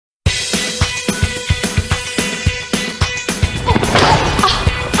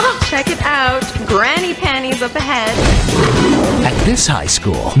Check it out. Granny panties up ahead. At this high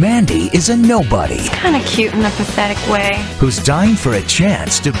school, Mandy is a nobody Kinda cute in a pathetic way. who's dying for a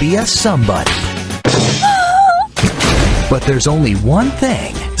chance to be a somebody. But there's only one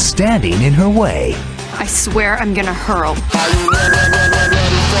thing standing in her way. I swear I'm gonna hurl.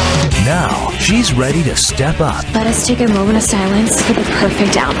 Now, she's ready to step up Let us take a moment of silence for the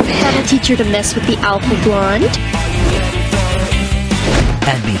perfect outfit. That'll teach her to mess with the alpha blonde.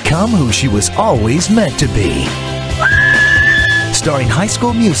 and become who she was always meant to be. Starring High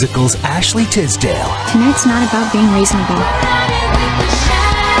School Musical's Ashley Tisdale. Tonight's not about being reasonable.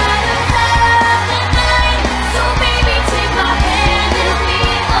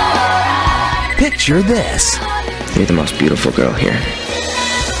 Picture this. You're the most beautiful girl here.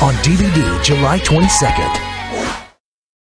 On DVD July 22nd.